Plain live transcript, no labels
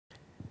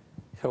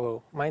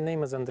Hello, my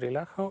name is Andriy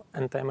Lyakhov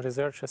and I'm a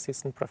research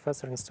assistant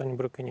professor in Stony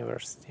Brook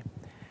University.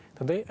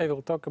 Today I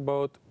will talk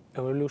about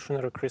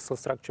evolutionary crystal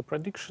structure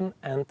prediction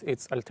and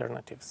its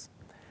alternatives.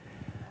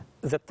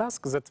 The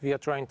task that we are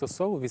trying to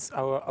solve with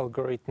our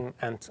algorithm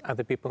and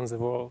other people in the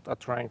world are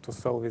trying to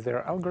solve with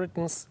their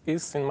algorithms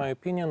is, in my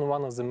opinion,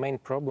 one of the main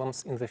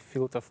problems in the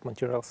field of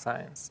material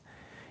science.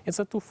 It's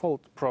a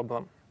twofold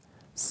problem.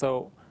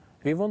 So,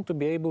 we want to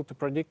be able to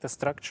predict the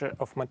structure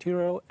of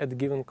material at a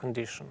given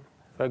condition.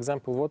 For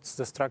example, what's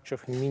the structure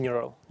of a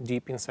mineral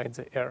deep inside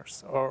the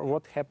earth? Or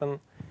what happens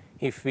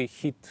if we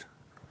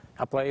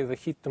apply the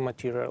heat to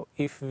material,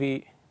 if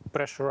we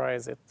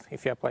pressurize it,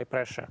 if we apply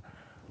pressure,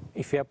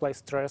 if we apply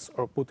stress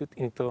or put it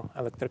into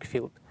electric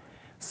field.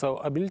 So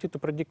ability to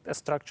predict a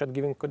structure at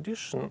given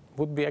condition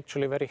would be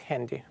actually very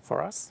handy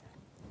for us.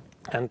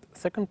 And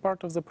second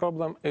part of the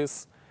problem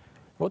is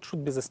what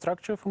should be the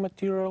structure of a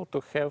material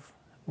to have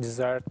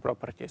desired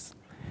properties.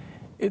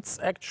 It's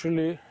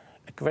actually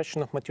a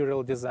question of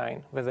material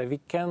design, whether we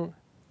can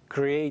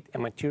create a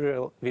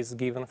material with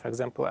given, for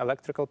example,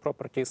 electrical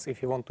properties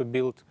if you want to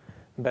build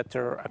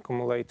better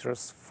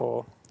accumulators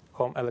for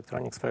home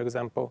electronics, for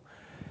example,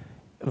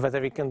 whether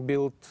we can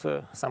build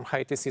some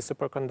high-TC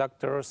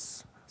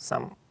superconductors,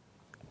 some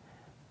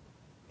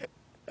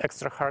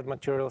extra hard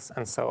materials,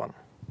 and so on.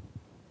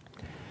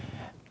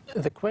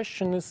 The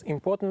question is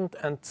important,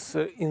 and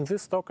in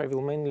this talk I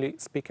will mainly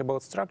speak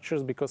about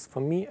structures because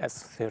for me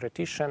as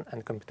theoretician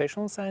and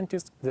computational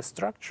scientist, the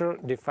structure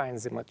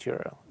defines the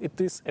material. It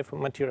is a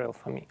material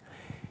for me.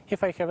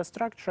 If I have a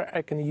structure,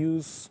 I can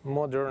use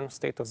modern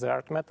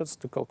state-of-the-art methods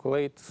to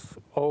calculate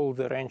all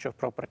the range of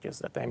properties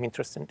that I'm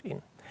interested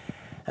in.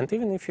 And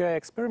even if you are an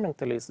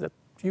experimentalist, that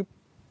you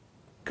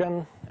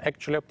can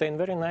actually obtain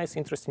very nice,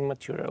 interesting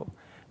material.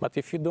 But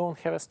if you don't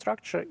have a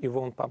structure, you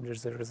won't publish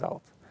the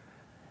result.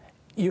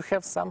 You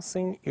have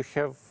something, you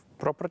have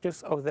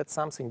properties of that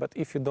something, but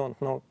if you don't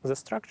know the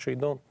structure, you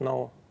don't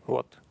know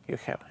what you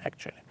have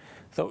actually.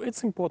 So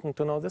it's important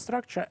to know the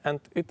structure, and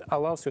it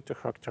allows you to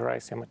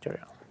characterize your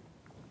material.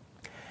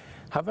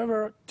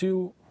 However,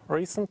 till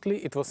recently,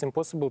 it was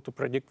impossible to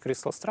predict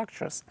crystal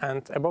structures,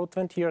 and about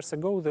 20 years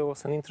ago, there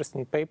was an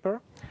interesting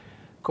paper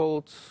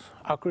called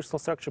 "Are Crystal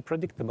Structure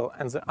Predictable?"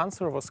 and the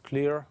answer was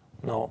clear,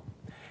 no.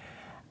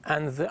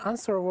 And the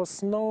answer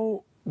was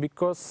no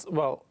because,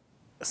 well,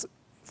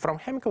 from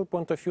chemical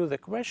point of view, the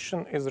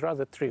question is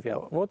rather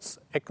trivial. What's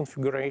a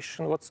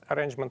configuration, what's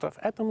arrangement of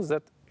atoms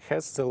that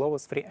has the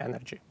lowest free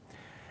energy?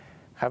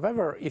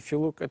 However, if you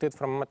look at it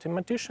from a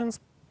mathematician's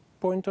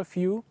point of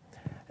view,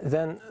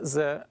 then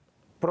the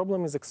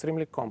problem is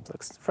extremely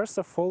complex. First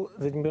of all,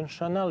 the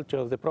dimensionality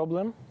of the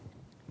problem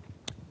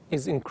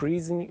is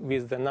increasing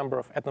with the number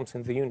of atoms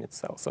in the unit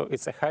cell. So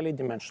it's a highly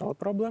dimensional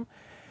problem,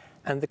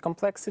 and the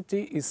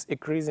complexity is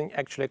increasing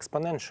actually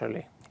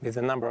exponentially with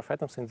the number of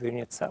atoms in the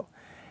unit cell.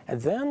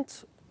 At the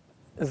end,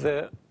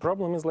 the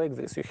problem is like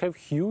this. You have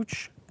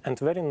huge and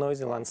very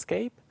noisy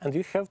landscape, and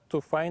you have to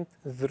find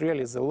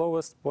really the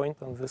lowest point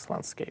on this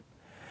landscape.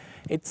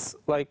 It's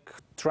like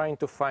trying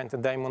to find a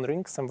diamond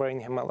ring somewhere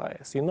in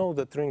Himalayas. You know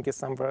that ring is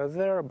somewhere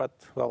there, but,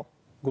 well,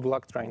 good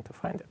luck trying to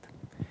find it.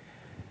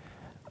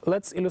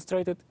 Let's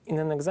illustrate it in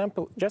an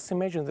example. Just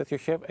imagine that you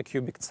have a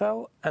cubic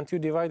cell, and you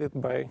divide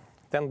it by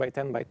 10 by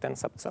 10 by 10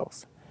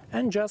 subcells,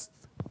 and just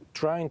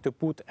trying to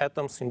put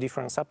atoms in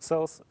different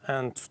subcells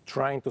and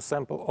trying to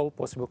sample all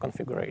possible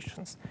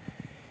configurations.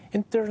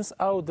 It turns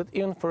out that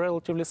even for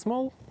relatively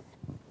small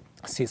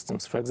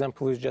systems, for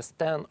example, with just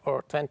 10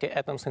 or 20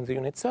 atoms in the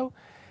unit cell,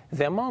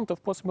 the amount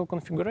of possible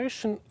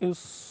configuration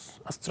is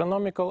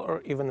astronomical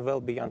or even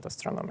well beyond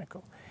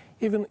astronomical.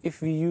 Even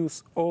if we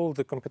use all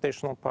the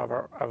computational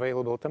power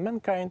available to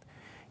mankind,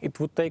 it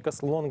would take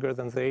us longer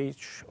than the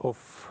age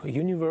of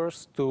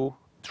universe to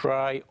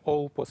try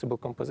all possible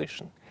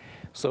composition.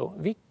 So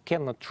we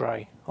cannot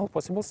try all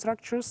possible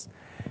structures,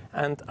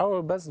 and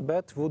our best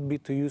bet would be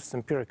to use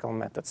empirical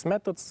methods,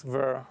 methods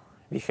where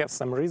we have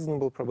some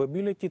reasonable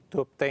probability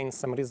to obtain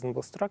some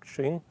reasonable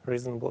structure in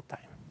reasonable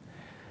time.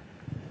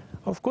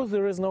 Of course,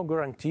 there is no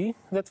guarantee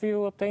that we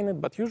will obtain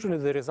it, but usually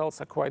the results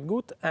are quite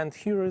good, and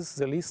here is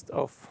the list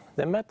of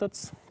the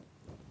methods.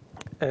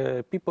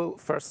 People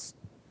first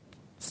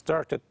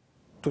started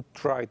to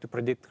try to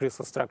predict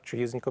crystal structure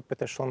using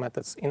computational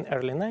methods in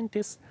early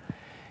 90s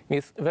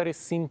with very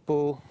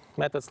simple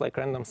methods like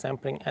random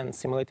sampling and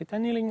simulated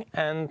annealing.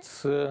 And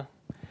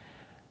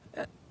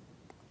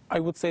I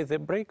would say the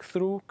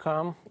breakthrough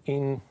came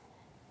in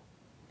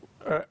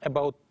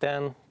about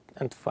 10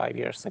 and 5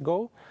 years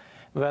ago,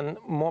 when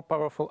more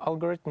powerful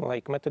algorithms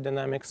like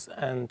metadynamics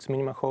and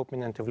minimum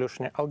Hopman and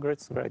evolutionary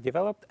algorithms were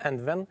developed,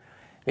 and when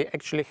we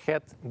actually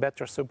had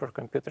better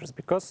supercomputers,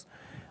 because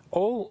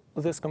all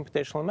these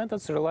computational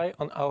methods rely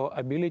on our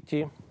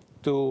ability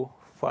to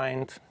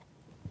find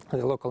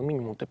the local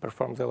minimum, to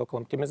perform the local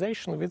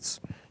optimization, which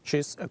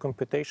is a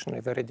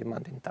computationally very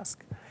demanding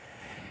task.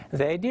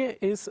 The idea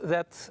is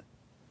that,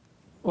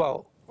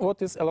 well,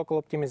 what is a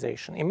local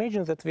optimization?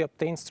 Imagine that we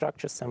obtain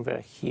structure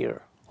somewhere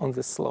here on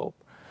the slope.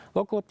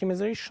 Local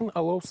optimization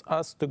allows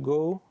us to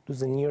go to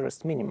the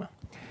nearest minima.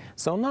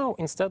 So now,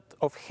 instead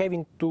of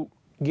having to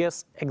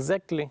guess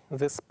exactly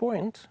this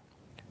point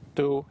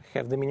to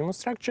have the minimum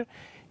structure,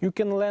 you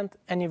can land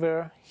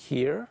anywhere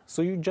here.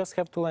 So you just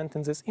have to land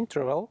in this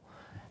interval,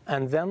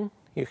 and then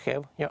you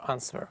have your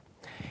answer.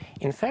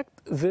 In fact,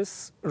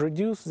 this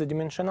reduces the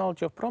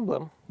dimensionality of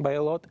problem by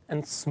a lot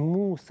and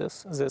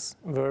smoothes this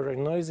very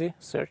noisy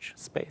search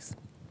space.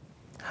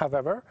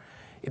 However,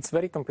 it's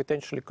very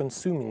computationally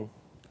consuming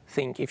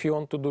thing. If you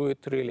want to do it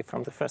really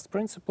from the first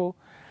principle,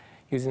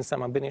 using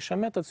some ab initio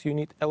methods, you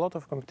need a lot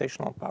of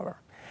computational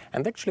power.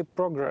 And actually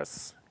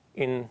progress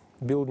in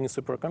building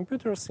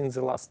supercomputers in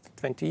the last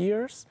 20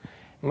 years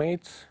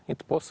made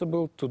it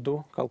possible to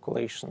do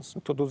calculations,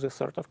 to do this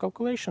sort of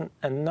calculation,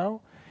 and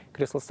now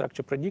crystal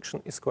structure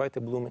prediction is quite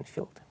a blooming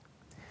field.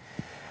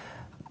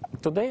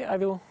 Today I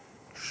will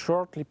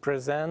shortly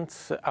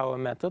present our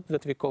method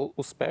that we call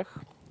USPECH,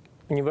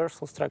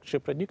 Universal Structure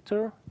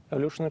Predictor,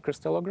 Evolutionary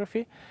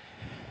Crystallography.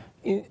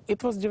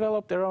 It was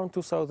developed around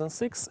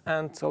 2006,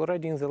 and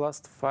already in the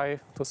last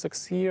 5 to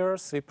 6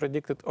 years we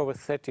predicted over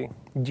 30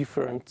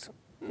 different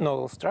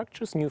novel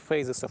structures, new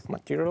phases of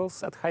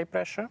materials at high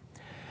pressure.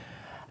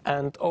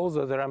 And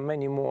although there are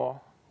many more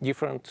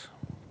different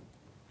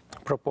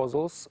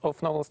proposals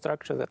of novel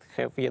structure that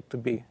have yet to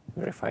be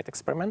verified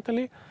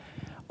experimentally,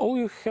 all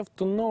you have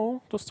to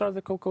know to start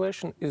the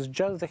calculation is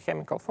just the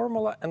chemical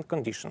formula and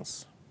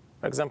conditions.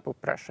 For example,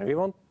 pressure. We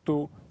want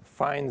to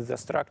find the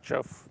structure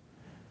of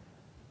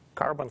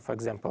carbon, for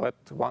example, at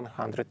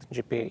 100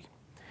 GPa.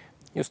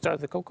 You start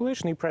the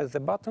calculation, you press the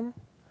button,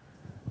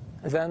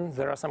 then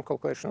there are some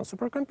calculations on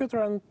the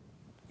supercomputer, and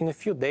in a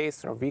few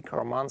days or weeks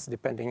or months,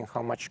 depending on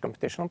how much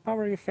computational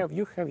power you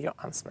have your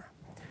answer.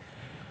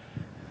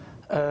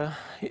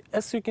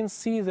 As you can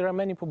see, there are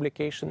many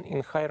publications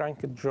in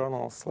high-ranked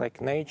journals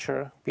like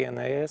Nature,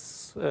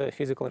 PNAS,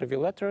 Physical Review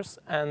Letters,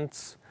 and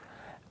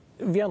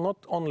we are not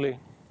only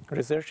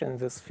researching in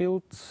this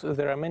field.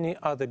 There are many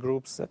other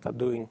groups that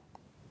are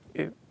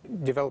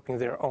developing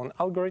their own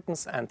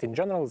algorithms, and in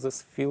general,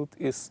 this field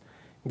is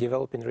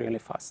developing really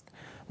fast.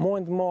 More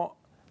and more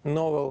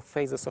novel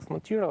phases of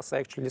materials are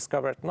actually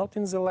discovered not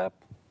in the lab,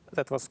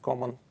 that was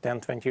common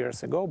 10, 20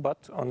 years ago,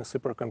 but on the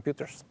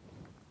supercomputers.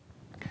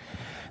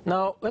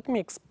 Now, let me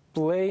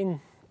explain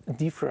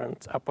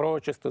different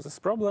approaches to this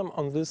problem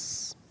on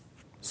this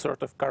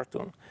sort of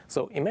cartoon.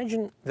 So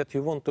imagine that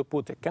you want to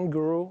put a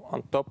kangaroo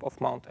on top of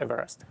Mount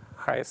Everest,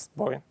 highest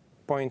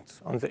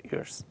point on the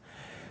Earth.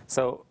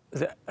 So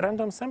the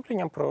random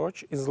sampling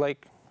approach is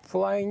like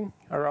flying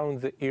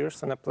around the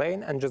Earth on a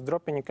plane and just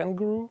dropping a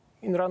kangaroo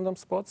in random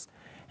spots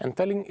and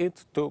telling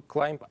it to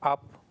climb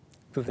up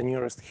to the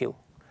nearest hill.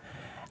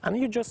 And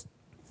you just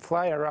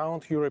fly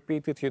around, you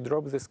repeat it, you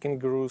drop these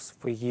kangaroos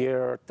for a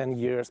year, 10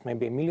 years,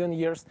 maybe a million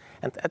years,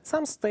 and at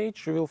some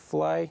stage you will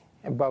fly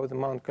above the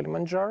Mount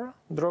Kilimanjaro,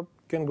 drop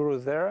kangaroo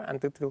there,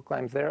 and it will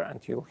climb there, and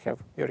you'll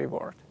have your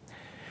reward.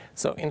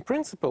 So in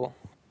principle,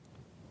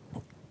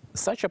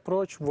 such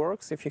approach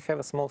works if you have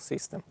a small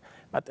system.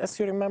 But as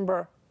you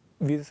remember,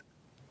 when you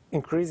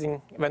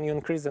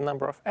increase the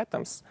number of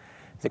atoms,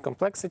 the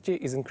complexity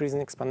is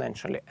increasing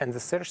exponentially, and the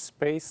search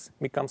space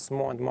becomes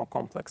more and more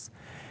complex.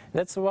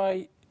 That's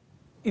why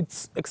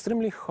it's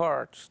extremely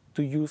hard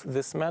to use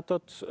this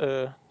method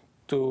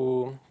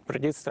to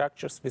predict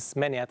structures with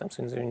many atoms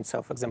in the unit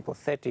cell, for example,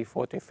 30,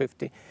 40,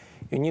 50.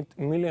 You need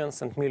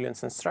millions and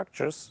millions of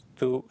structures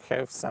to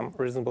have some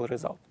reasonable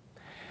result.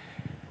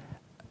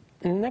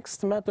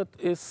 Next method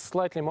is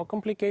slightly more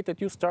complicated.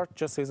 You start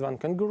just with one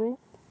kangaroo,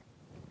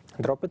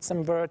 drop it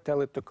somewhere,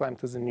 tell it to climb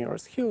to the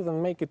nearest hill,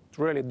 then make it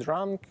really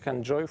drunk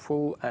and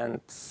joyful and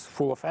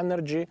full of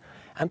energy,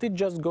 and it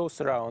just goes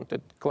around.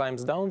 It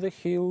climbs down the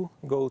hill,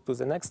 goes to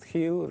the next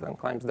hill, then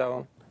climbs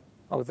down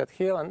of that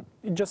hill, and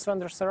it just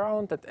wanders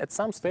around. At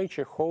some stage,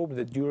 you hope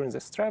that during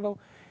this travel,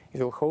 it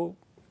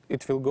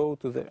will go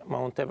to the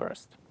Mount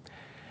Everest.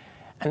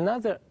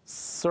 Another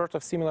sort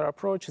of similar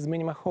approach is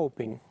minima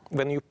hoping,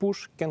 when you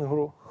push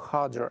kangaroo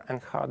harder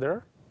and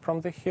harder from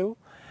the hill,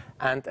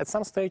 and at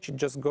some stage it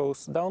just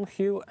goes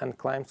downhill and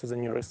climbs to the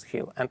nearest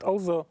hill. And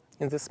also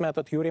in this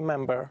method you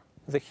remember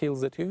the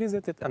hills that you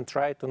visited and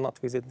try to not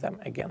visit them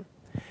again.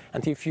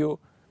 And if you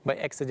by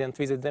accident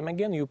visit them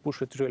again, you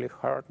push it really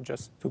hard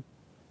just to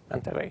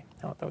went away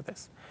out of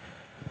this.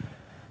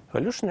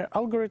 Evolutionary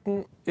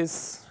algorithm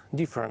is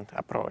different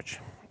approach.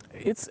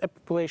 It's a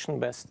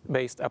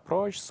population-based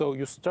approach, so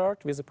you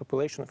start with a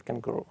population of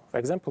kangaroo. For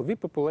example, we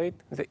populate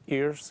the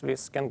earth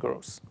with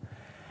kangaroos.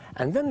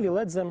 And then we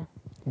let them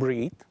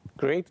breed,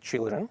 create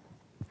children,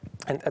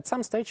 and at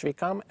some stage we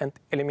come and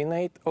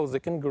eliminate all the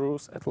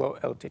kangaroos at low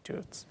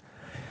altitudes.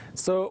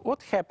 So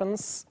what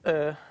happens,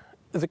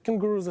 the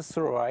kangaroos that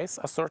survive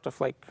are sort of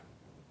like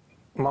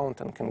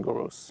mountain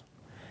kangaroos.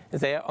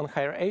 They are on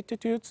higher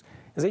altitudes,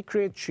 they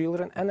create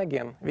children, and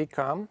again, we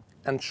come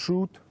and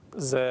shoot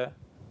the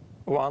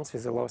ones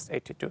with the lowest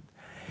altitude.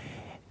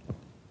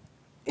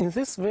 In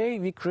this way,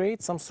 we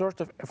create some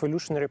sort of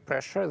evolutionary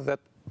pressure that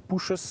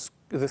pushes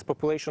this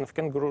population of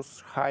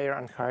kangaroos higher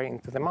and higher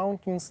into the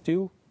mountains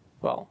till,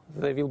 well,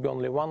 there will be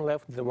only one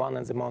left, the one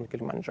at the Mount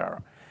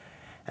Kilimanjaro.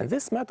 And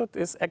this method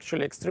is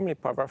actually extremely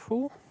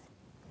powerful,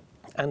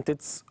 and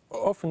it's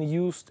often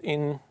used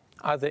in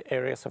other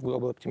areas of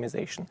global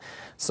optimization.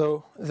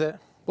 So the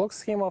block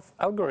scheme of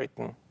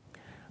algorithm,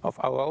 of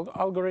our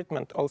algorithm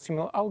and all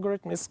similar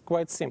algorithm is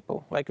quite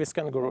simple, like with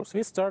kangaroos.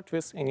 We start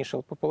with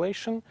initial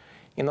population,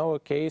 in our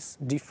case,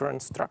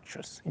 different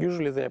structures.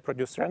 Usually they are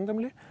produced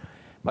randomly,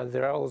 but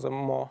there are also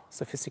more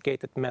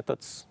sophisticated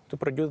methods to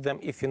produce them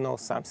if you know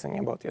something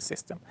about your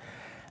system.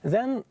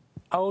 Then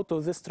out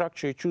of this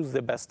structure you choose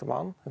the best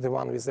one, the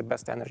one with the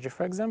best energy,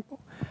 for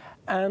example,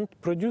 and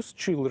produce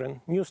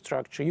children, new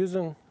structure,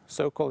 using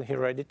so-called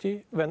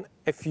heredity, when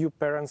a few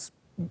parents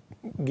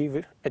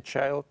give a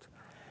child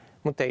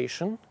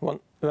mutation, when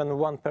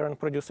one parent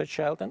produces a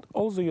child, and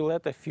also you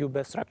let a few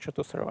best structure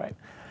to survive.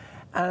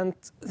 And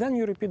then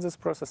you repeat this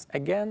process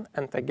again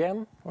and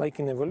again, like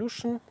in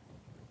evolution.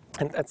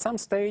 And at some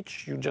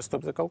stage, you just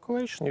stop the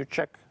calculation, you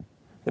check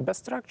the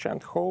best structure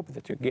and hope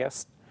that you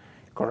guessed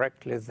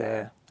correctly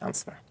the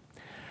answer.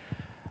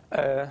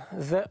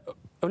 The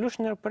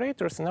evolutionary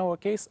operators in our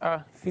case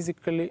are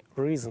physically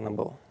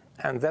reasonable.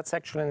 And that's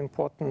actually an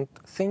important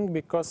thing,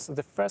 because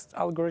the first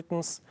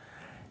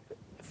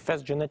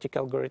genetic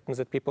algorithms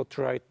that people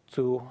tried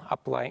to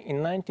apply in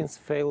 19th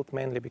failed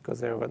mainly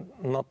because they were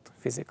not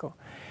physical.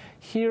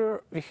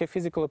 Here we have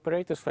physical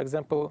operators. For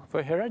example,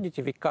 for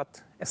heredity, we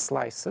cut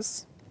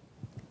slices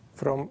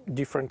from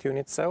different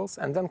unit cells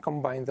and then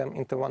combine them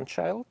into one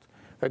child.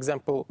 For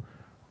example,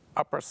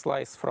 upper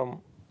slice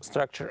from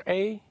structure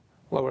A,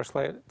 lower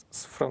slice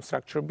from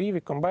structure B,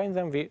 we combine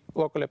them, we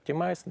locally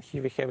optimize, and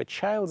here we have a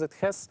child that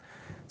has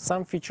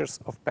some features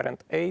of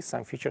parent A,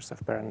 some features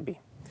of parent B.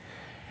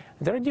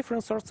 There are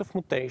different sorts of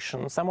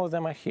mutations. Some of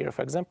them are here.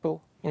 For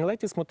example, in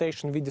lattice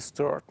mutation, we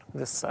distort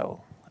the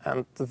cell,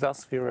 and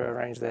thus we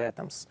rearrange the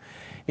atoms.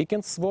 We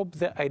can swap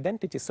the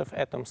identities of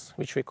atoms,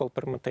 which we call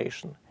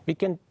permutation. We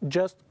can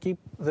just keep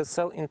the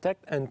cell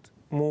intact and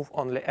move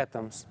only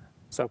atoms,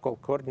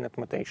 so-called coordinate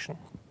mutation.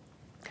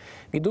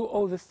 We do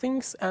all the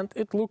things, and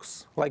it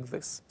looks like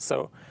this.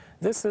 So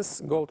this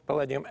is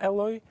gold-palladium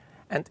alloy,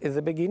 and at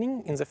the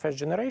beginning, in the first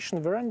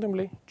generation, we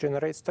randomly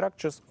generate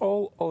structures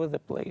all over the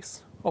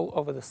place, all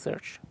over the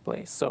search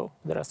place. So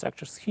there are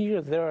structures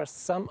here. There are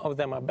some of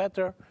them are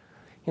better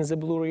in the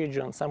blue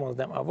region, some of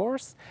them are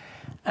worse.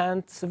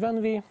 And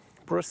when we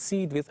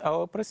proceed with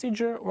our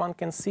procedure, one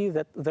can see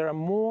that there are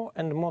more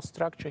and more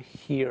structure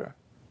here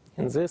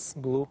in this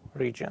blue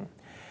region.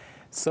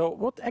 So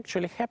what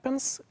actually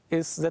happens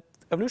is that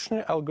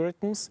evolutionary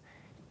algorithms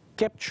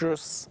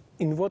captures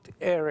in what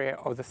area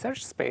of the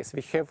search space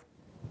we have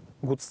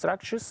good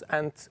structures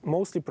and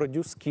mostly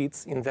produce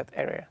kids in that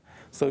area.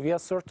 So we are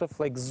sort of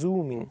like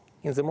zooming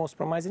in the most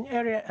promising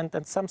area, and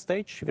at some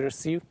stage we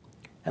receive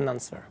an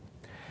answer.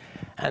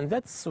 And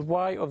that's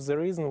why of the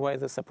reason why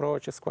this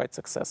approach is quite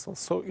successful.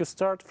 So you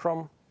start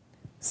from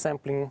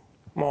sampling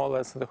more or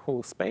less the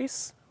whole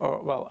space,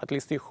 or well, at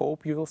least you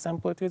hope you will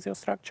sample it with your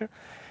structure.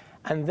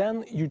 And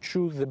then you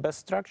choose the best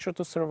structure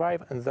to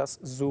survive and thus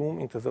zoom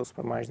into those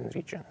promising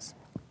regions.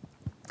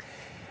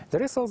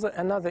 There is also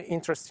another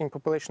interesting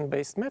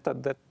population-based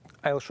method that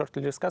I'll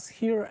shortly discuss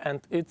here, and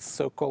it's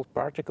so-called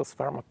particle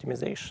swarm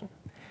optimization.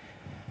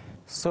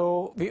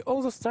 So we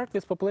also start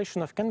with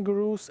population of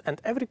kangaroos,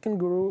 and every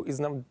kangaroo is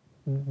now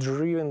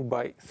driven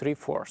by three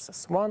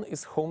forces. One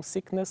is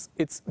homesickness.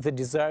 It's the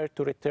desire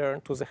to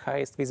return to the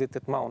highest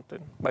visited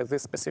mountain by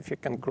this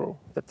specific kangaroo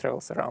that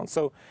travels around.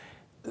 So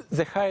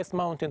the highest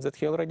mountain that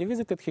he already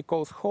visited, he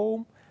calls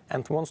home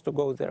and wants to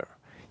go there.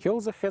 He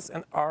also has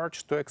an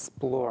urge to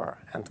explore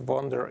and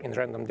wander in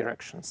random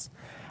directions.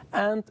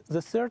 And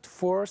the third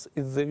force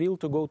is the will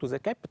to go to the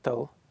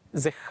capital,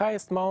 the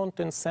highest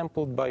mountain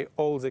sampled by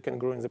all the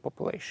kangaroo in the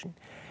population.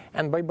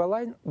 And by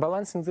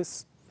balancing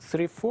these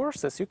three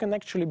forces, you can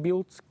actually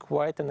build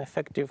quite an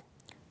effective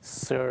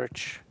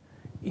search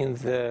in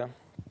the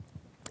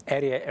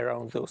area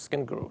around those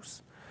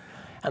kangaroos.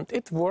 And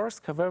it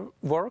works,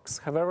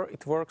 however,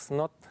 it works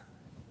not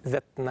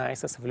that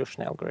nice as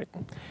evolutionary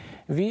algorithm.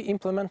 We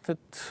implemented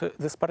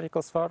this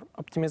particle swarm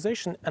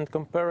optimization and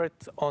compare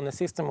it on a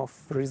system of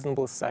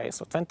reasonable size.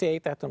 So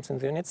 28 atoms in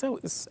the unit cell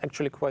is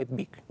actually quite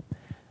big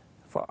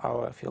for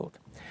our field.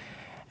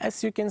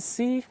 As you can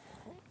see,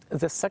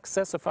 the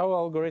success of our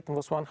algorithm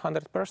was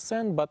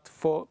 100%, but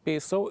for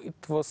PSO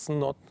it was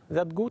not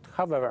that good.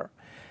 However,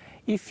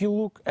 if you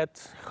look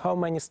at how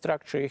many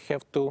structures you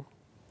have to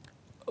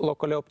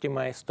locally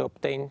optimize to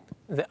obtain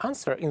the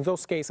answer in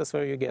those cases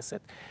where you guess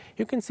it,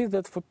 you can see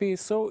that for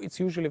PSO it's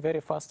usually a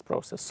very fast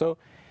process. So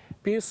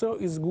PSO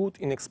is good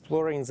in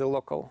exploring the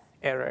local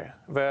area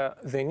where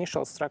the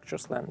initial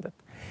structures landed.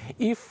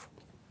 If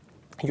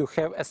you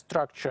have a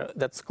structure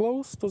that's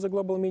close to the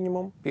global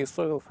minimum,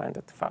 PSO will find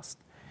it fast.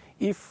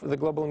 If the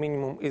global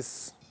minimum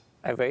is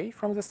away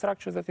from the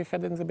structure that you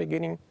had in the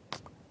beginning,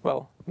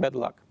 well, bad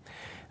luck.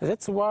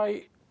 That's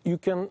why you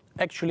can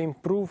actually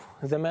improve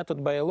the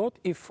method by a lot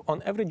if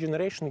on every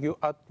generation you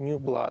add new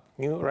blood,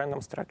 new random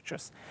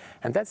structures.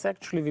 And that's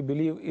actually, we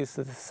believe, is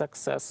the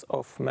success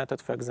of method,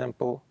 for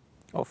example,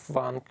 of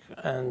Wang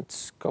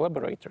and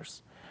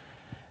collaborators.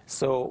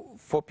 So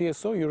for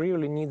PSO, you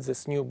really need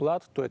this new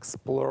blood to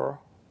explore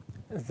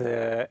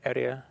the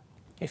area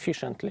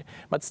efficiently.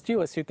 But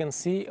still, as you can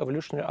see,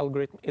 evolutionary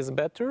algorithm is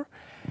better.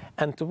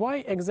 And why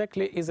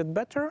exactly is it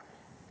better?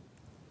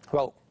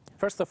 Well,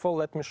 first of all,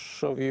 let me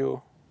show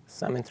you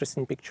some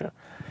interesting picture.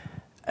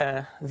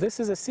 This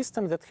is a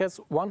system that has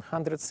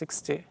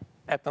 160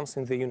 atoms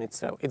in the unit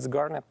cell. It's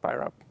garnet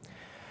pyrup.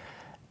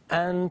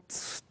 And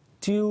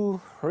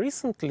till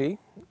recently,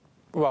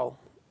 well,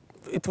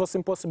 it was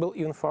impossible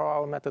even for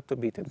our method to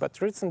beat it.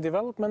 But recent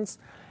developments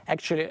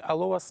actually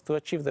allow us to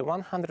achieve the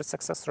 100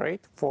 success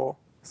rate for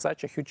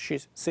such a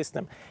huge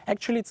system.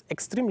 Actually, it's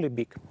extremely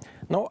big.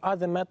 No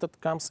other method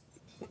comes,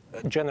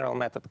 general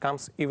method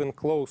comes even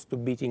close to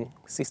beating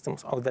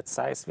systems of that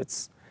size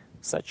with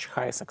such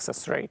high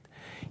success rate.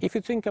 If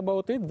you think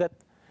about it, that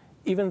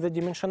even the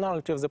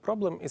dimensionality of the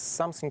problem is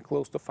something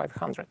close to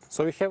 500.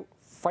 So you have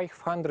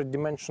 500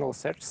 dimensional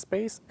search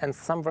space, and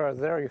somewhere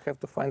there you have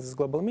to find this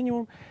global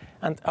minimum,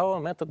 and our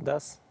method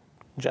does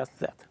just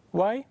that.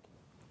 Why?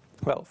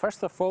 Well,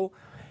 first of all,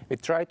 we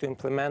try to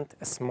implement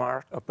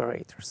smart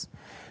operators.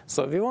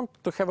 So we want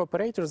to have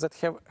operators that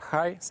have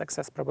high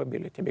success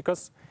probability,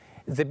 because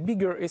the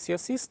bigger is your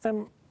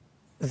system,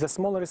 the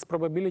smaller is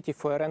probability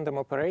for a random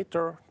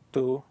operator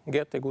to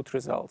get a good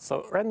result.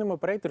 So random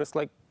operator is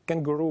like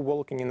kangaroo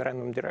walking in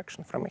random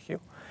direction from a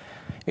hill.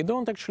 We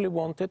don't actually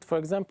want it. For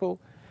example,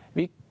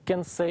 we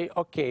can say,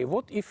 okay,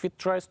 what if it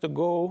tries to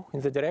go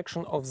in the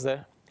direction of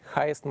the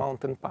highest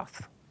mountain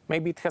path?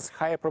 Maybe it has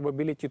higher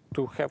probability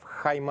to have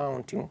high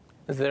mounting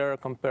there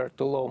compared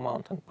to low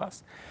mountain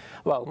paths.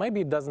 Well,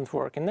 maybe it doesn't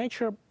work in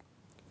nature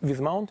with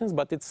mountains,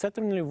 but it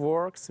certainly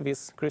works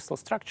with crystal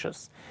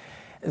structures.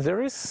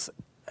 There is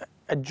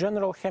a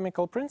general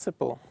chemical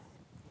principle,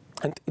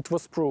 and it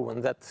was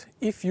proven that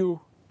if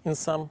you, in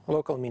some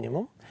local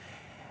minimum,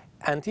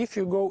 and if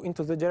you go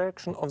into the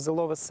direction of the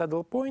lowest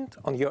saddle point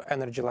on your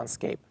energy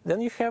landscape,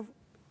 then you have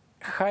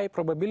high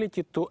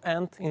probability to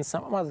end in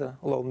some other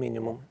low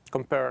minimum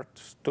compared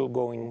to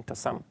going into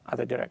some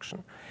other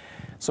direction.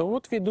 So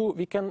what we do,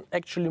 we can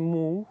actually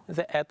move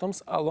the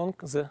atoms along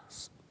the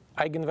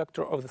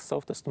eigenvector of the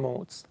softest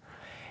modes.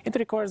 It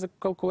requires a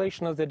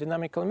calculation of the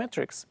dynamical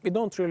metrics. We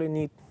don't really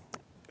need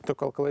to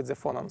calculate the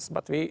phonons,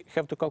 but we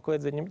have to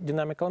calculate the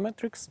dynamical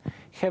metrics,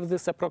 have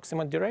this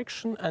approximate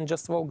direction, and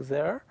just walk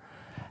there.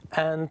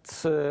 And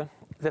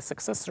the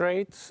success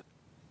rate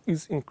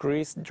is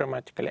increased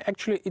dramatically.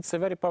 Actually, it's a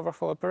very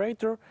powerful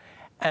operator,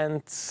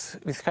 and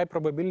with high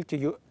probability,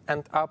 you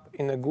end up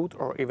in a good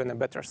or even a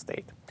better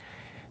state.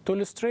 To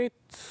illustrate,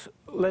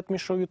 let me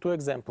show you two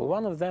examples.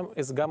 One of them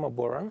is gamma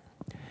boron.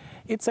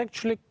 It's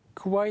actually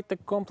quite a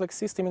complex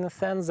system in a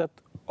sense that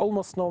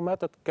almost no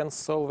method can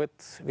solve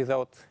it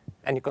without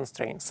any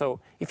constraints. So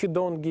if you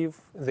don't give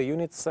the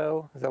unit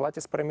cell the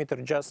lattice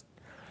parameter, just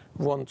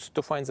want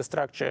to find the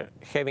structure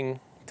having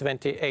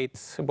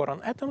 28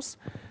 boron atoms,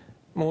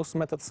 most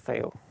methods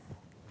fail.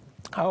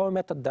 Our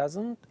method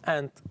doesn't,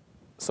 and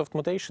soft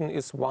mutation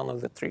is one of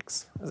the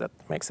tricks that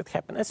makes it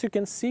happen. As you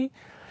can see,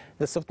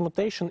 the soft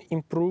mutation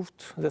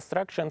improved the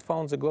structure and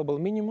found the global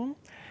minimum,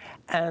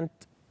 and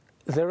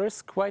there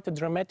is quite a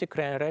dramatic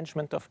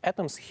rearrangement of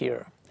atoms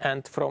here.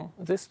 And from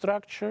this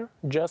structure,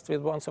 just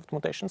with one soft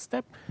mutation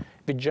step,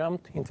 we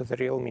jumped into the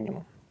real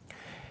minimum.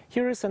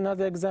 Here is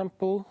another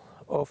example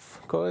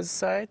of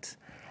coesite,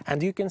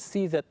 and you can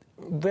see that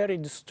very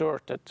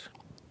distorted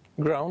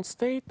ground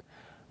state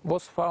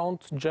was found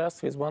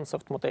just with one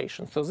soft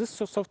mutation. So this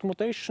soft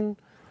mutation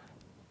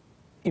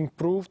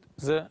improved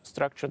the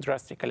structure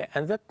drastically,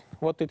 and that's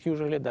what it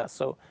usually does.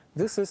 So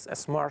this is a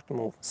smart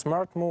move.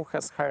 Smart move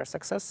has higher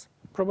success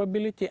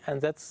probability, and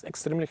that's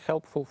extremely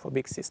helpful for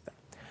big system.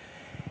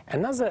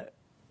 Another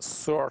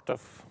sort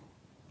of,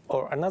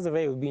 or another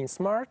way of being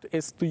smart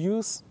is to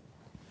use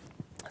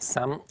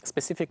some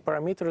specific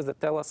parameters that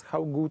tell us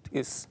how good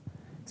is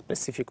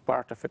specific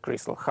part of a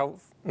crystal, how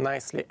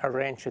nicely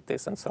arranged it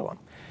is, and so on.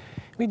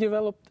 We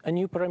developed a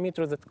new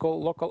parameter that's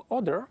called local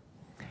order,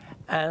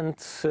 and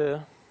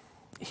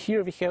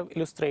here we have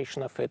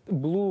illustration of it.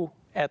 Blue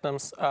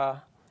atoms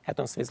are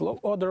atoms with low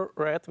order,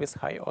 red with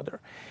high order.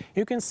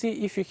 You can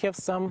see if you have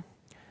some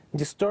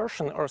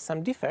distortion or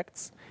some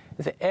defects,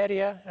 the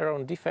area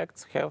around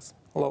defects has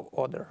low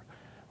order,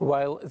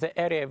 while the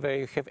area where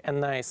you have a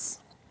nice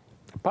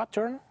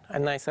pattern, a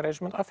nice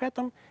arrangement of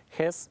atom,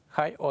 has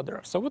high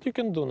order. So what you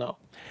can do now?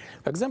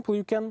 For example,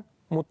 you can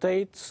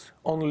mutate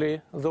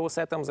only those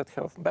atoms that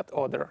have bad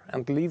order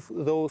and leave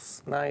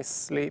those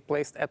nicely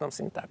placed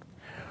atoms intact.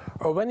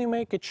 Or when you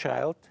make a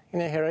child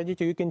in a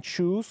heredity, you can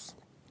choose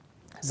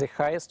the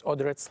highest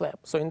ordered slab.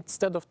 So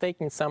instead of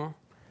taking some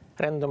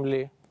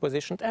randomly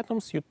positioned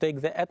atoms, you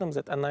take the atoms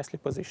that are nicely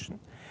positioned.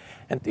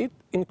 And it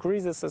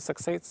increases the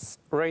success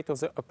rate of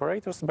the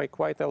operators by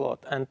quite a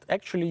lot. And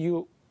actually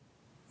you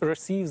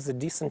receive the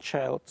decent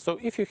child. So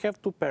if you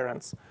have two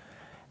parents,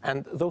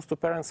 and those two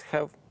parents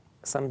have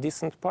some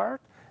decent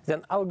part,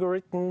 then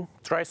algorithm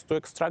tries to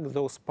extract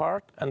those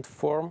parts and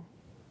form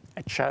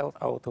a child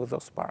out of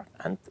those parts.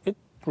 And it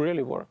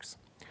really works.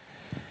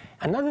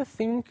 Another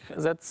thing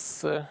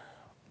that's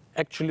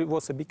actually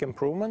was a big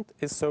improvement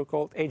is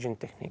so-called aging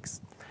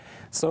techniques.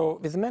 So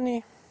with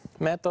many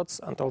methods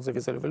and also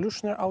with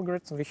evolutionary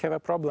algorithms, we have a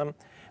problem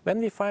when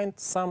we find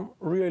some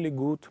really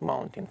good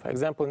mountain. For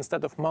example,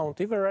 instead of Mount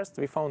Everest,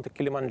 we found a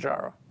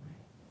Kilimanjaro.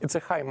 It's a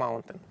high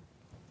mountain.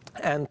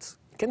 And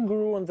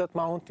kangaroo on that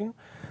mountain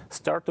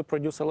start to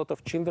produce a lot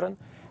of children,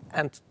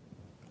 and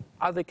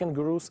other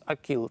kangaroos are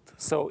killed.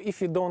 So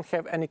if you don't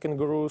have any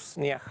kangaroos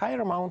near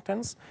higher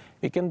mountains,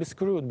 we can be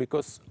screwed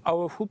because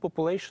our whole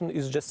population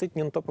is just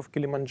sitting on top of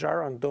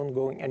Kilimanjaro and don't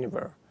going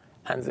anywhere.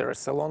 And there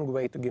is a long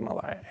way to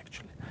Himalaya,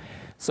 actually.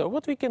 So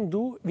what we can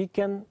do, we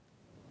can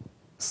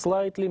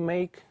slightly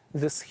make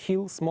this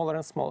hill smaller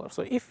and smaller.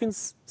 So if we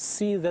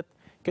see that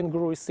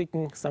kangaroo is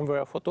sitting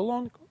somewhere for too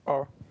long,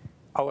 or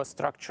our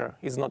structure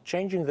is not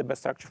changing, the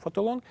best structure for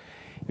too long,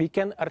 we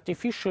can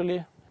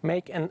artificially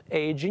make an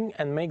aging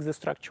and make the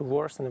structure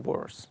worse and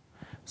worse.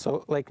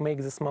 So like make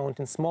this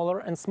mountain smaller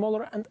and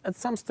smaller, and at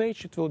some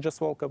stage it will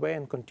just walk away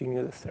and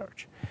continue the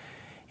search.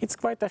 It's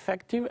quite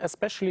effective,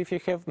 especially if you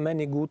have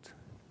many good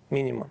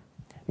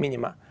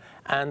minima,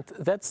 and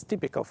that's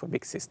typical for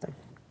big system.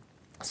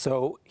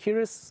 So here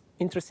is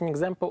interesting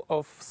example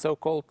of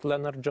so-called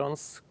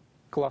Lennard-Jones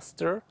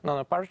cluster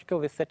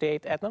nanoparticle with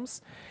 38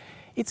 atoms.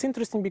 It's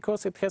interesting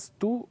because it has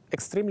two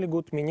extremely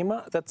good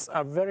minima that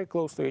are very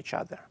close to each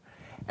other.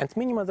 And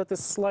minima that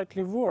is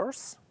slightly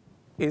worse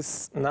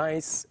is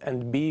nice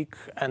and big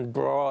and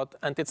broad,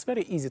 and it's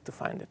very easy to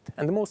find it.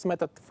 And the most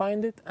method to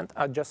find it and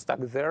are just stuck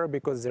there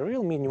because the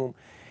real minimum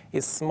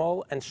is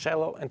small and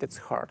shallow and it's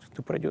hard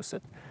to produce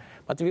it.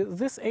 But with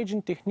these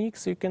aging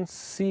techniques, you can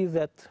see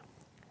that,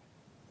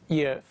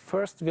 yeah,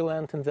 first we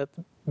land in that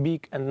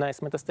big and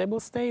nice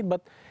metastable state,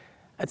 but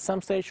at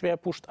some stage we are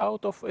pushed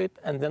out of it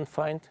and then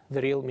find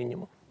the real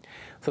minimum.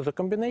 So the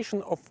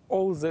combination of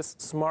all these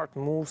smart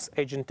moves,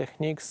 aging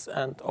techniques,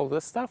 and all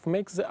this stuff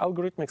makes the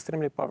algorithm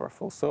extremely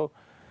powerful. So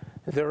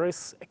there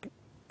is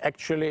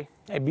actually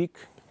a big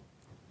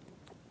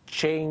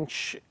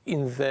change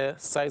in the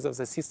size of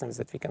the systems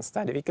that we can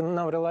study. We can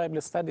now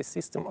reliably study a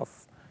system of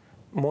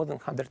more than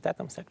 100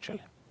 atoms,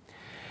 actually.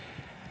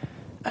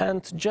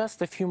 And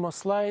just a few more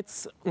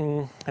slides.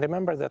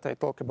 Remember that I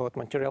talk about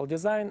material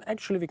design.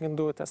 Actually, we can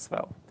do it as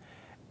well.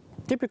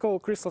 Typical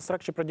crystal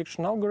structure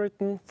prediction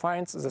algorithm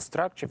finds the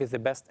structure with the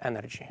best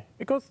energy,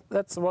 because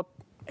that's what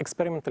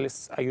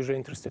experimentalists are usually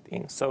interested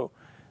in. So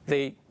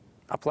they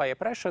apply a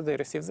pressure, they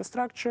receive the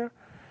structure,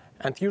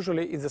 and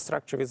usually it's the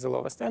structure with the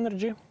lowest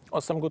energy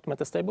or some good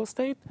metastable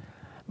state.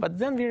 But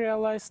then we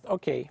realized,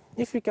 okay,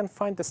 if we can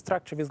find a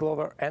structure with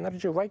lower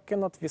energy, why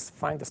cannot we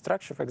find a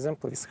structure, for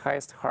example, with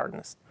highest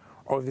hardness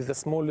or with the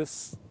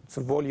smallest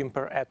volume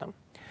per atom?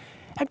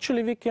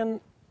 Actually, we can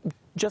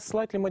just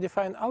slightly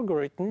modify an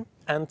algorithm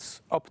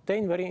and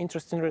obtain very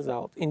interesting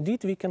result.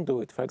 Indeed, we can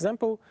do it. For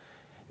example,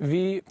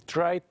 we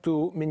try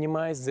to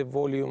minimize the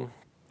volume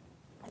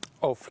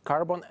of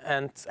carbon,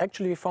 and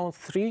actually we found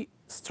 3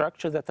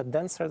 structures that are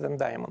denser than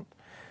diamond.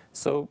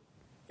 So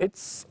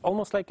it's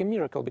almost like a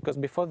miracle, because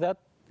before that,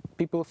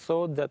 people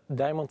thought that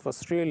diamond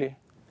was really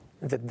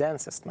the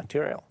densest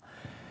material.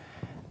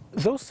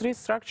 Those 3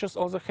 structures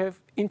also have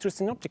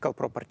interesting optical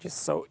properties.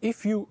 So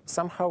if you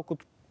somehow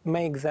could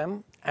make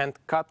them and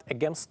cut a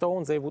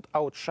gemstone, they would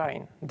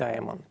outshine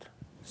diamond.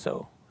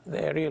 So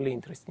they're really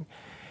interesting.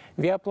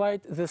 We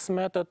applied this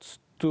method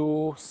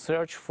to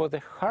search for the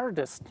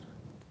hardest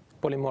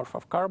polymorph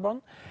of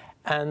carbon,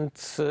 and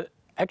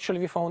actually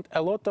we found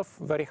a lot of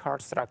very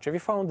hard structure. We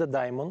found the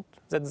diamond,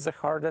 that's the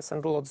hardest,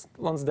 and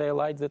Lons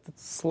dialite, that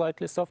it's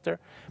slightly softer,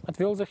 but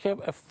we also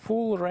have a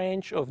full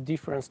range of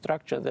different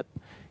structures that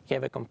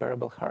have a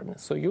comparable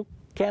hardness. So you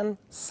can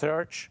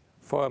search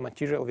for a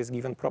material with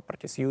given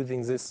properties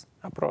using this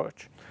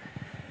approach.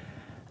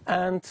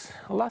 And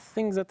last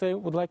thing that I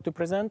would like to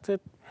present is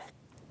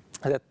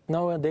that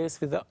nowadays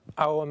with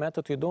our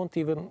method, you don't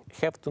even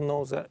have to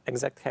know the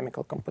exact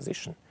chemical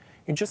composition.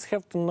 You just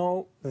have to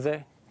know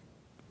the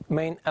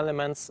main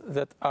elements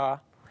that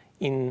are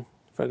in,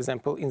 for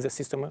example, in the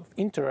system of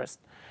interest.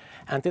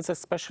 And it's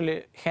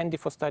especially handy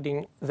for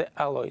studying the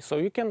alloy. So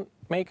you can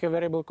make a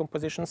variable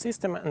composition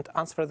system and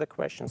answer the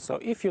question. So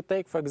if you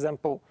take, for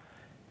example,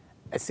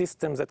 a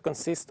system that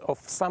consists of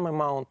some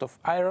amount of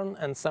iron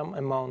and some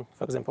amount,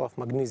 for example, of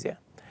magnesia,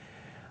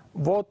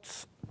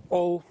 what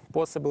all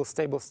possible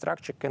stable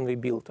structure can we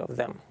build of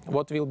them?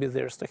 What will be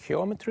their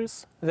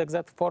stoichiometries, the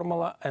exact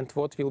formula, and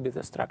what will be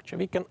the structure?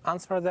 We can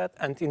answer that,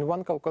 and in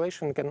one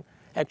calculation we can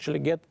actually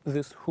get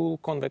this whole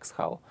convex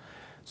hull.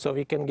 So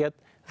we can get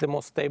the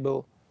most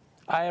stable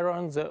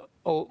iron, the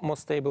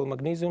most stable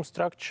magnesium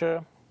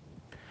structure,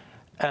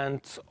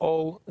 and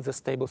all the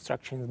stable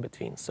structure in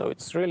between. So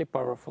it's really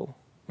powerful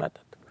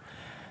method.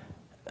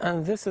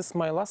 And this is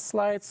my last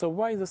slide. So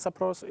why this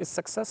approach is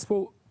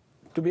successful?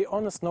 To be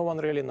honest, no one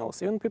really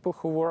knows. Even people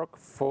who work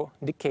for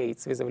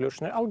decades with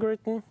evolutionary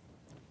algorithm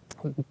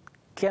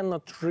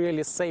cannot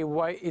really say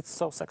why it's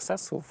so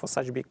successful for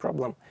such a big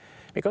problem.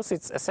 Because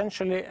it's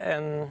essentially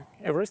an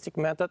heuristic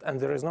method, and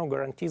there is no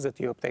guarantee that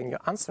you obtain your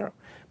answer.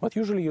 But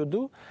usually you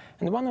do.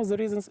 And one of the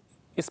reasons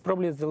is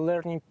probably the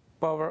learning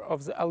power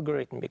of the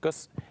algorithm,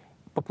 because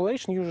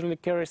population usually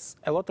carries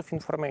a lot of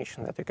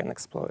information that you can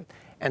exploit.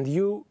 And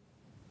you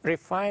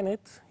refine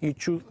it, you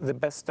choose the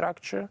best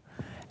structure,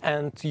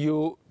 and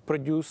you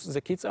produce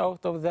the kits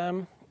out of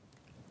them.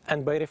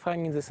 And by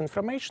refining this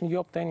information, you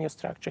obtain your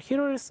structure.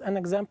 Here is an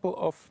example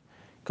of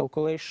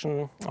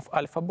calculation of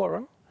alpha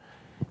boron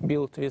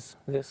built with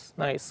these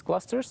nice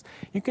clusters.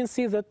 You can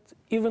see that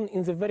even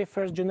in the very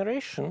first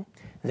generation,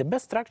 the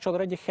best structure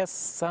already has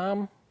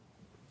some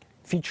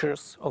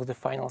features of the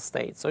final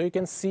state. So you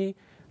can see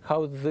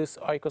how these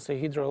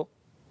icosahedral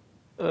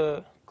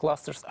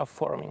clusters are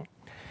forming.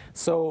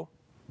 So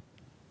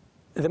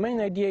the main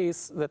idea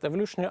is that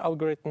evolutionary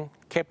algorithm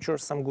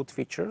captures some good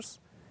features,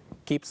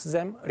 keeps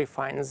them,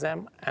 refines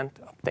them, and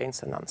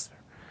obtains an answer.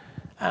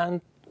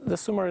 And the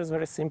summary is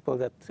very simple,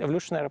 that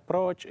evolutionary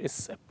approach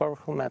is a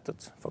powerful method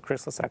for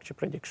crystal structure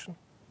prediction.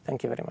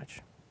 Thank you very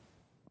much.